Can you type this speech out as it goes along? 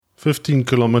15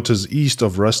 kilometers east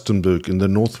of Rustenburg in the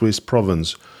Northwest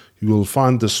Province, you will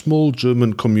find the small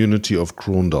German community of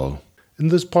Kroondal. In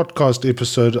this podcast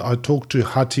episode, I talk to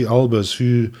Hattie Albers,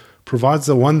 who provides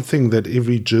the one thing that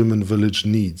every German village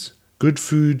needs: good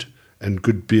food and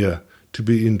good beer to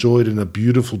be enjoyed in a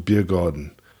beautiful beer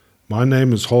garden. My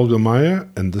name is Holger Meyer,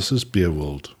 and this is Beer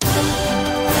World.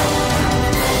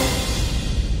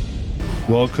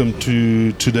 Welcome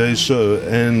to today's show,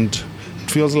 and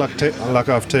it feels like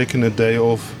I've taken a day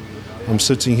off. I'm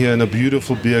sitting here in a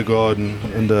beautiful beer garden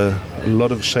and a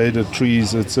lot of shaded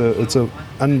trees. It's a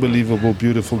unbelievable,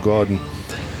 beautiful garden.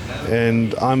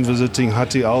 And I'm visiting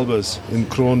Hattie Albers in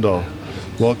Kroondal.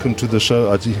 Welcome to the show,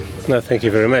 Hattie. No, thank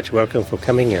you very much. Welcome for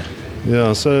coming here.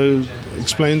 Yeah, so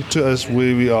explain to us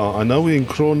where we are. I know we're in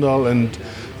Kroondal, and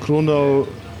Kroondal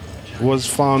was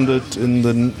founded in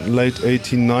the late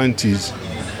 1890s.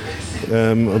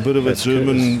 A bit of That's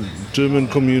a German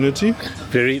community.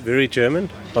 Very, very German.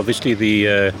 Obviously,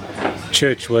 the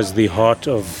church was the heart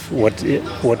of what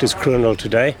is Kroondal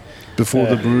today. Before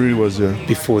the brewery was here.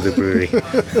 Before the brewery.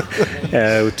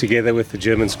 Together with the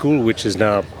German school, which is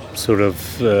now sort of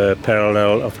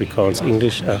parallel Afrikaans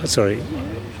English,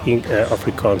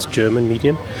 Afrikaans German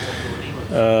medium.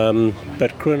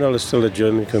 But Kroondal is still a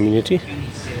German community.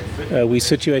 We're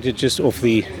situated just off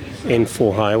the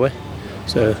N4 highway.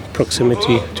 So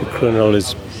proximity to Kroondal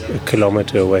is a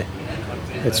kilometer away.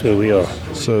 That's where we are.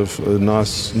 So a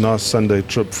nice Sunday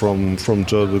trip from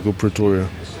Joburg or Pretoria.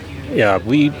 Yeah,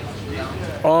 we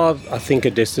are, I think,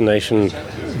 a destination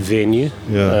venue.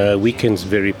 Yeah. Weekends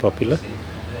very popular.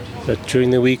 But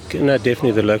during the week, no,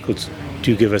 definitely the locals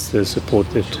do give us the support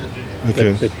that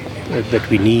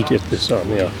we need at this time.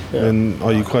 Yeah. And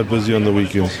are you quite busy on the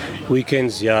weekends?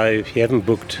 Weekends, yeah. If you haven't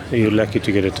booked, you're lucky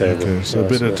to get a table. Okay, so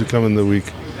better to come in the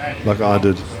week, like I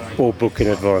did. Or book in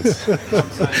advance.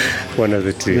 One of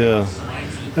the two. Yeah.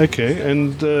 Okay,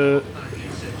 and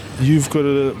you've got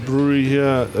a brewery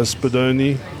here, a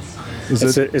Spadoni. It's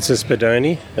a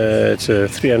Spadoni. It's a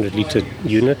 300-litre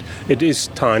unit. It is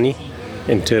tiny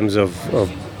in terms of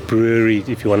brewery,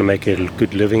 if you want to make a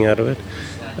good living out of it.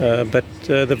 But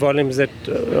the volumes that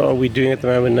we're doing at the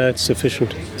moment, no, it's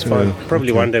sufficient. It's fine. Yeah,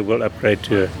 Probably one day we'll upgrade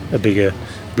to a bigger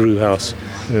brew house.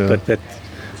 Yeah. But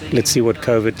let's see what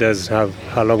COVID does.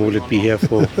 How long will it be here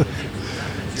for?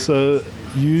 So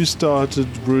you started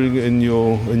brewing in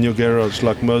your garage,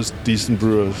 like most decent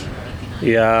brewers.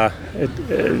 Yeah, it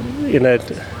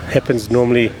happens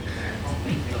normally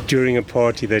during a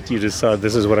party that you decide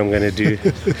this is what I'm going to do.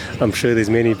 I'm sure there's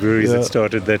many breweries that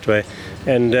started that way.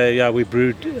 And we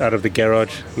brewed out of the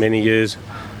garage many years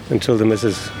until the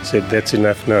missus said, that's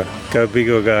enough now, go big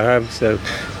or go home. So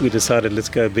we decided, let's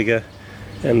go bigger,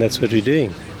 and that's what we're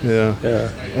doing. Yeah.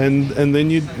 And then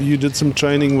you did some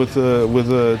training with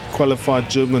a qualified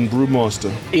German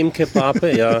brewmaster. Imke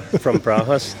Pape, from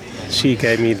Brauhaus. She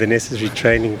gave me the necessary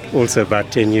training also about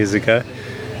 10 years ago.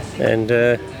 And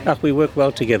we work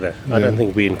well together. I don't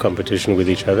think we're in competition with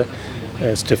each other.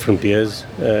 It's different beers,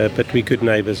 but we're good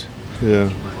neighbours. Yeah.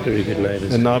 Very good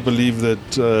neighbours. And I believe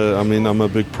that, I'm a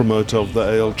big promoter of the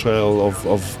Ale Trail,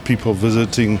 of people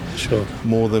visiting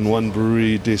more than one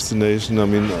brewery destination. I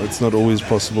mean, it's not always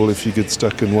possible if you get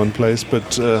stuck in one place,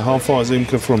 but how far is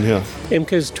Imke from here?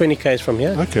 Imke is 20 km from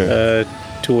here,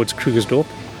 towards Krugersdorp,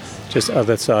 just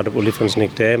other side of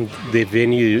Olifantsnek Dam. Their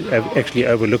venue actually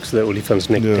overlooks the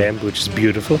Olifantsnek Dam, which is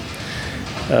beautiful.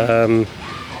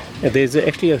 And there's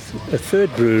actually a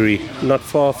third brewery not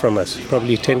far from us,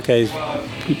 probably 10 km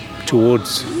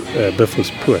towards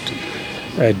Buffelspoort,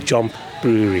 Jomp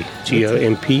Brewery,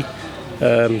 G-O-M-P.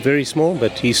 Very small,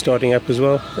 but he's starting up as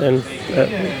well, and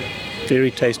very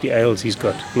tasty ales he's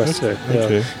got, must say.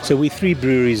 Okay. So we're 3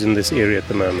 breweries in this area at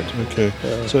the moment. Okay.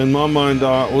 So in my mind,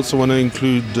 I also want to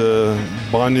include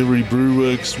Binary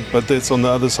Brewworks, but that's on the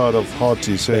other side of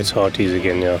Harties. That's Harties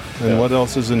again, yeah. And what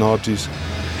else is in Harties?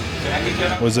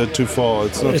 Was that too far?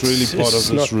 It's not really part of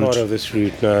this route. It's not part of this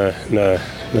route, no.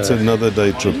 It's another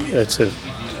day trip. It's a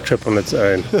trip on its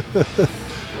own.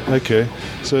 Okay.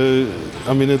 So,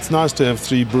 I mean, it's nice to have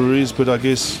 3 breweries, but I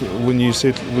guess when you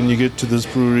get to this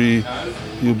brewery,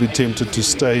 you'll be tempted to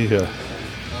stay here.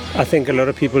 I think a lot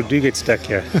of people do get stuck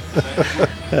here.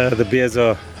 The beers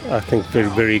are, I think, very,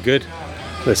 very good.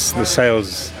 The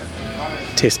sales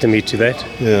testimony to that.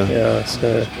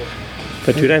 Yeah.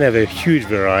 But we don't have a huge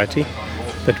variety,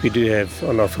 but we do have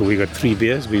on offer. We got 3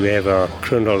 beers. We have our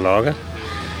Kroondal Lager,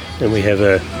 and we have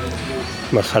a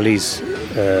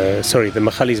the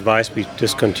Michaelis Weiss we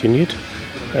discontinued,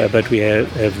 but we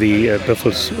have the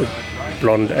Buffels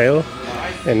Blonde Ale,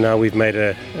 and now we've made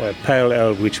a pale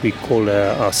ale which we call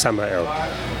our summer ale,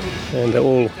 and they're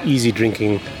all easy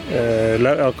drinking,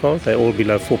 low alcohol. They're all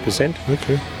below 4%.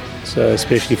 Okay. So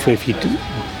especially if you're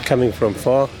coming from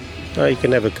far, you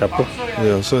can have a couple.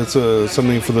 Yeah, so it's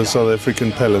something for the South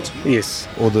African palate. Yes.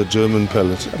 Or the German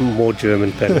palate. More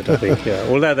German palate, I think, yeah.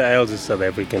 Although the ales is South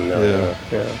African now.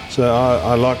 Yeah. So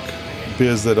I like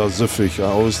beers that are ziffig.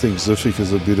 I always think ziffig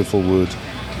is a beautiful word.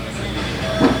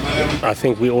 I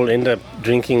think we all end up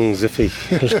drinking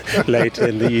ziffig later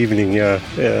in the evening, yeah.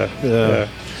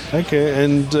 Okay,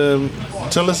 and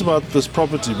tell us about this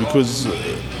property, because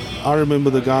I remember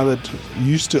the guy that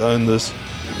used to own this.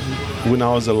 When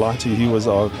I was a lighty, he was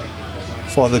our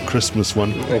Father Christmas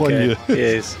one year.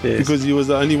 Yes. Because he was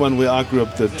the only one where I grew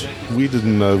up that we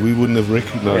didn't know. We wouldn't have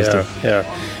recognized him. Yeah.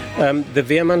 The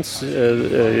Veermans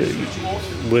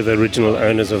were the original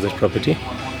owners of this property.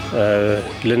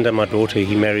 Linda, my daughter,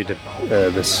 he married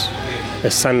a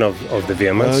son of the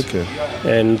Veermans. Okay.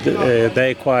 And they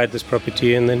acquired this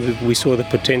property, and then we saw the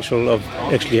potential of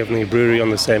actually having a brewery on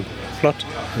the same plot.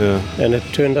 Yeah. And it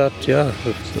turned out,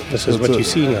 this is what you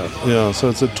see now. Yeah, so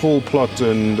it's a tall plot,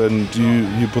 and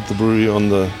you put the brewery on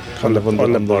the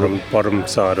bottom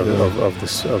side of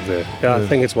the. I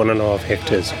think it's 1.5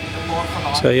 hectares.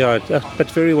 So but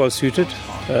very well suited.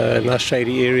 Nice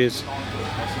shady areas.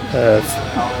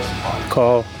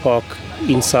 Car park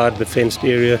inside the fenced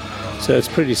area, so it's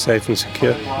pretty safe and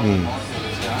secure.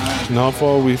 And how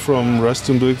far are we from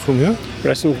Rustenburg from here?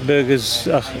 Rustenburg is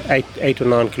 8 or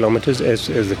 9 kilometers as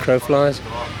the crow flies,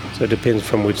 so it depends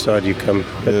from which side you come.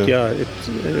 But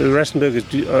Rustenburg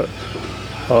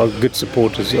are good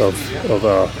supporters of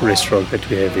our restaurant that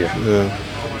we have here. Yeah.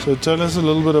 So tell us a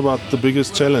little bit about the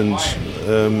biggest challenge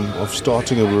of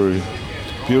starting a brewery.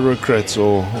 Bureaucrats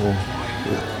or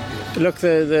Look,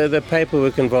 the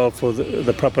paperwork involved for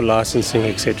the proper licensing,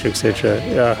 etc.,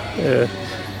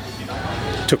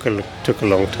 took a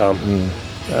long time.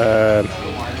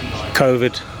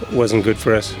 COVID wasn't good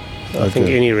for us. I think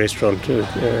any restaurant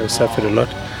suffered a lot.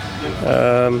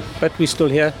 But we're still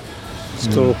here,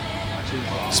 still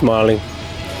smiling.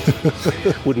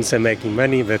 Wouldn't say making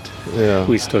money, but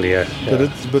we're still here.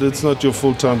 But it's not your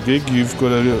full-time gig. You've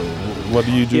got what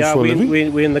do you do for a living?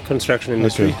 We're in the construction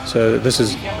industry, so this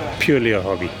is purely a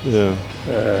hobby. Yeah.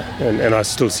 And I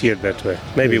still see it that way.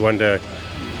 Maybe one day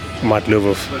I might live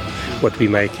off what we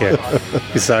make here,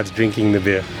 besides drinking the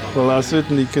beer. Well, I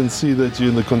certainly can see that you're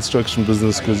in the construction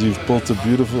business, because you've built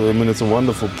it's a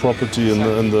wonderful property,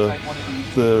 and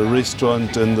the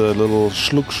restaurant and the little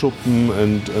Schluckschuppen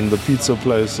and the pizza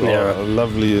place are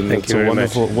lovely, and it's a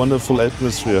wonderful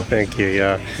atmosphere. Thank you.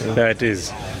 No, it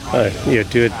is.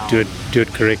 Do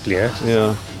it correctly, huh?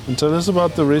 Yeah. And tell us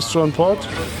about the restaurant part.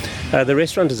 The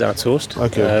restaurant is outsourced.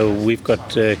 Okay. We've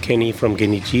got Kenny from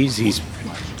Guinea Cheese. He's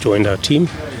joined our team,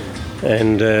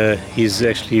 and he's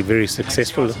actually very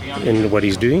successful in what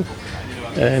he's doing.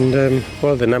 And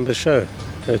the numbers show.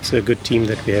 It's a good team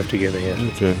that we have together here.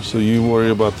 Okay, so you worry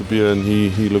about the beer, and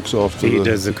he looks after He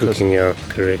does the cooking,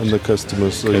 correct. And the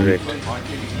customers. So correct.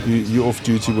 You're off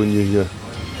duty when you're here?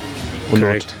 Or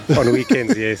correct. Not? On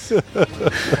weekends, yes.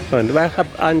 And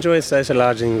I enjoy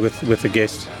socializing with the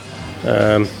guests.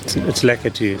 It's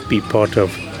lekker to be part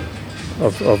of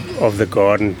the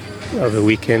garden over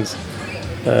weekends.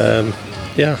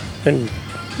 And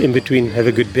in between have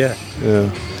a good beer. Yeah.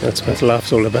 That's what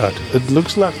life's all about. It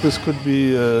looks like this could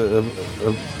be a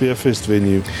beer fest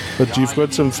venue, but you've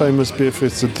got some famous beer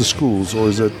fests at the schools, or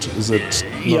is it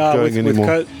not going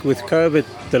anymore? With COVID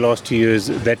the last 2 years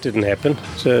that didn't happen.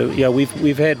 So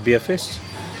we've had beer fests,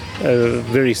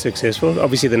 very successful.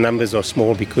 Obviously the numbers are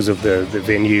small because of the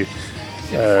venue,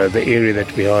 the area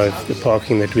that we have, the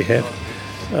parking that we have.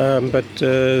 But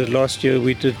last year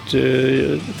we did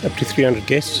up to 300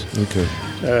 guests. Okay.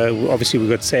 Obviously we've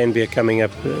got Sandbeer coming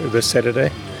up this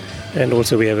Saturday, and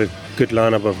also we have a good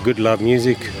lineup of good live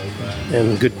music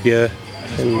and good beer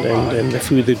and the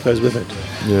food that goes with it.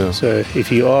 Yeah. So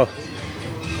if you are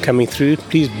coming through,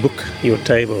 please book your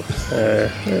table. I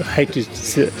hate to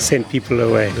send people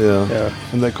away. Yeah.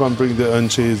 And they can't bring their own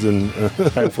chairs in.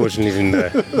 Unfortunately, no,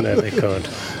 they can't.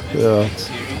 Yeah.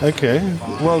 Okay.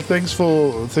 Well, thanks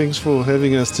for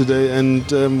having us today.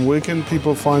 And where can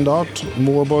people find out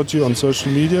more about you on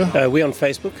social media? We're on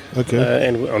Facebook. Okay.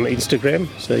 And we're on Instagram.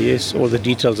 So yes, all the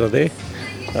details are there.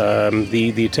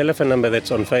 The telephone number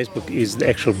that's on Facebook is the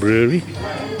actual brewery,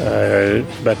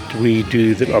 but we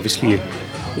do obviously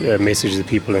message the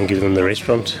people and give them the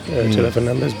restaurant telephone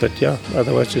numbers. But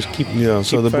otherwise just keep. Yeah.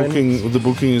 So the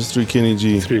booking is through Kenny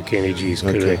G. Through Kenny G is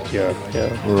correct. Yeah.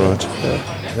 All right.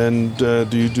 And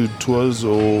do you do tours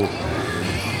or?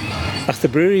 The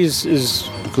brewery is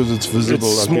because it's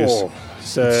visible, It's small. I guess.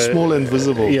 So, It's small and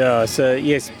visible. Yeah, so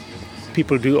yes,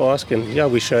 people do ask,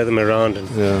 and we show them around. And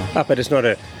but it's not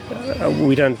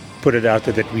we don't put it out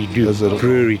there that we do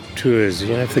brewery tours.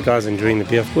 If the guy's enjoying the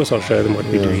beer, of course I'll show them what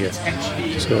we do here.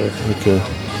 So okay.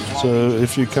 So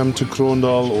if you come to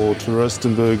Kroondal or to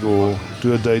Rustenburg or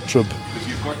do a day trip,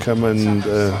 come and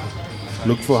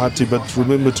look for Hatti, but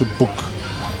remember to book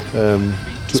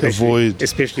to avoid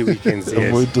especially weekends.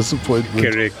 avoid disappointment.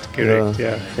 Correct.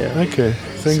 Yeah. Okay.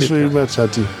 Thanks very much,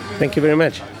 Hatti. Thank you very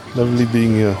much. Lovely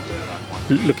being here.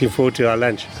 Looking forward to our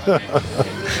lunch.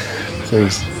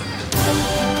 Thanks.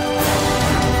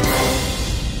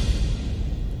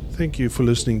 Thank you for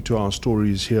listening to our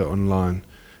stories here online.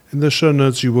 In the show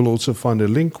notes, you will also find a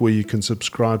link where you can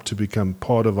subscribe to become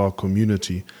part of our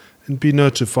community and be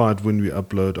notified when we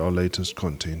upload our latest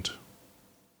content.